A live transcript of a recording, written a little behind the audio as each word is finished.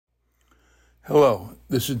Hello,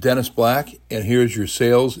 this is Dennis Black, and here's your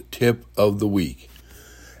sales tip of the week.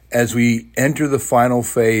 As we enter the final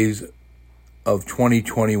phase of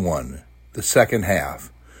 2021, the second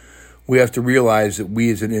half, we have to realize that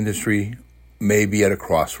we as an industry may be at a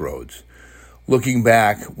crossroads. Looking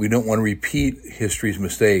back, we don't want to repeat history's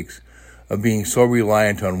mistakes of being so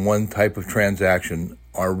reliant on one type of transaction,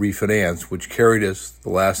 our refinance, which carried us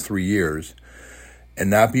the last 3 years, and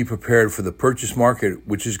not be prepared for the purchase market,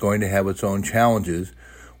 which is going to have its own challenges.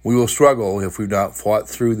 We will struggle if we've not fought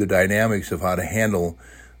through the dynamics of how to handle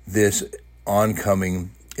this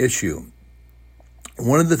oncoming issue.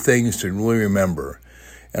 One of the things to really remember,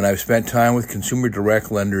 and I've spent time with consumer direct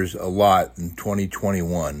lenders a lot in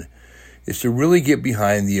 2021, is to really get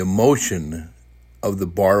behind the emotion of the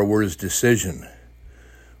borrower's decision.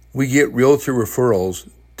 We get realtor referrals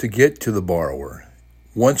to get to the borrower.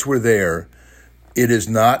 Once we're there, it is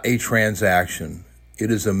not a transaction.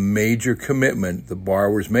 It is a major commitment the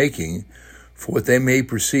borrower is making for what they may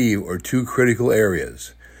perceive are two critical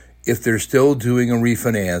areas. If they're still doing a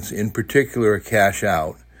refinance, in particular a cash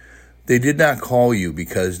out, they did not call you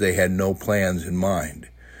because they had no plans in mind.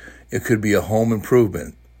 It could be a home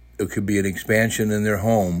improvement. It could be an expansion in their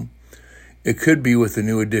home. It could be with the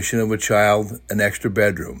new addition of a child, an extra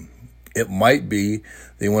bedroom. It might be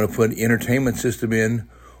they want to put an entertainment system in,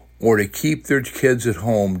 or to keep their kids at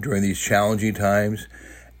home during these challenging times,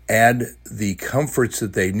 add the comforts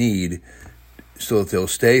that they need so that they'll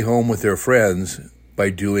stay home with their friends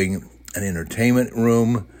by doing an entertainment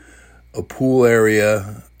room, a pool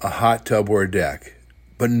area, a hot tub, or a deck.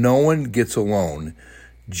 But no one gets a loan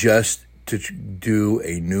just to do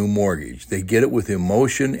a new mortgage. They get it with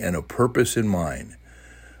emotion and a purpose in mind.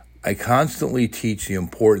 I constantly teach the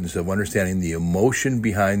importance of understanding the emotion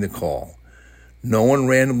behind the call. No one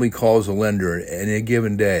randomly calls a lender in a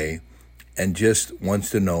given day and just wants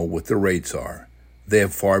to know what the rates are. They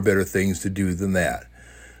have far better things to do than that.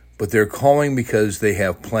 But they're calling because they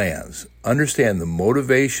have plans. Understand the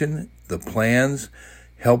motivation, the plans,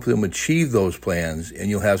 help them achieve those plans, and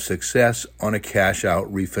you'll have success on a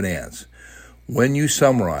cash-out refinance. When you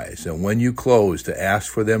summarize and when you close to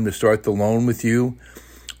ask for them to start the loan with you,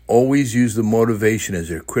 always use the motivation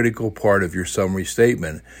as a critical part of your summary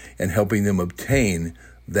statement and helping them obtain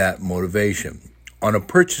that motivation. On a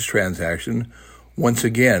purchase transaction, once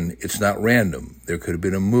again, it's not random. There could have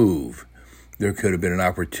been a move. There could have been an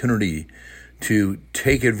opportunity to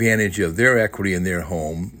take advantage of their equity in their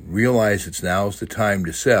home, realize it's now's the time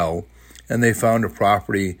to sell, and they found a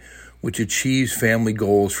property which achieves family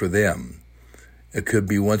goals for them. It could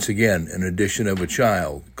be, once again, an addition of a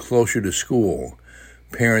child, closer to school,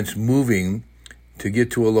 parents moving to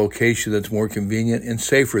get to a location that's more convenient and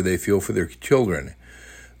safer they feel for their children.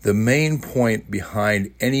 The main point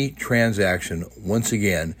behind any transaction, once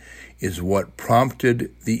again, is what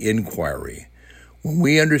prompted the inquiry. When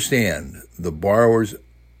we understand the borrower's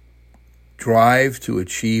drive to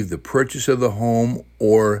achieve the purchase of the home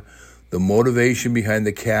or the motivation behind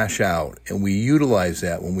the cash out, and we utilize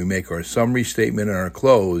that when we make our summary statement and our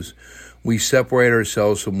close, we separate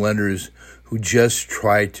ourselves from lenders who just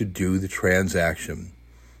try to do the transaction.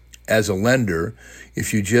 As a lender,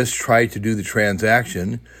 if you just try to do the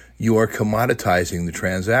transaction, you are commoditizing the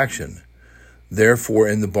transaction. Therefore,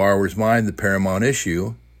 in the borrower's mind, the paramount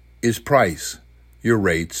issue is price, your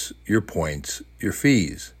rates, your points, your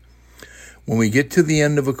fees. When we get to the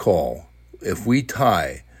end of a call, if we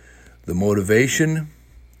tie the motivation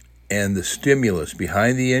and the stimulus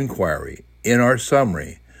behind the inquiry in our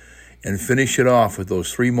summary, and finish it off with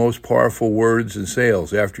those three most powerful words in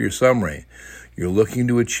sales after your summary. You're looking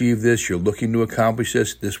to achieve this. You're looking to accomplish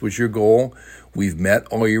this. This was your goal. We've met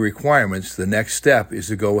all your requirements. The next step is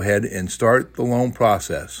to go ahead and start the loan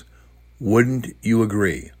process. Wouldn't you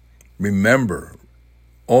agree? Remember,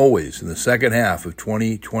 always in the second half of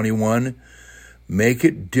 2021, make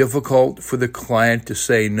it difficult for the client to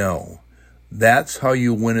say no. That's how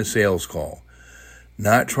you win a sales call.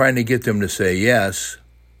 Not trying to get them to say yes,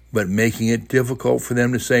 but making it difficult for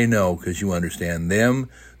them to say no because you understand them,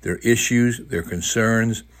 their issues, their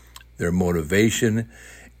concerns, their motivation,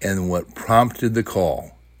 and what prompted the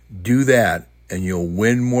call. Do that, and you'll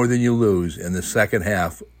win more than you lose in the second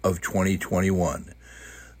half of 2021.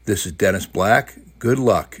 This is Dennis Black. Good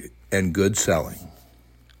luck and good selling.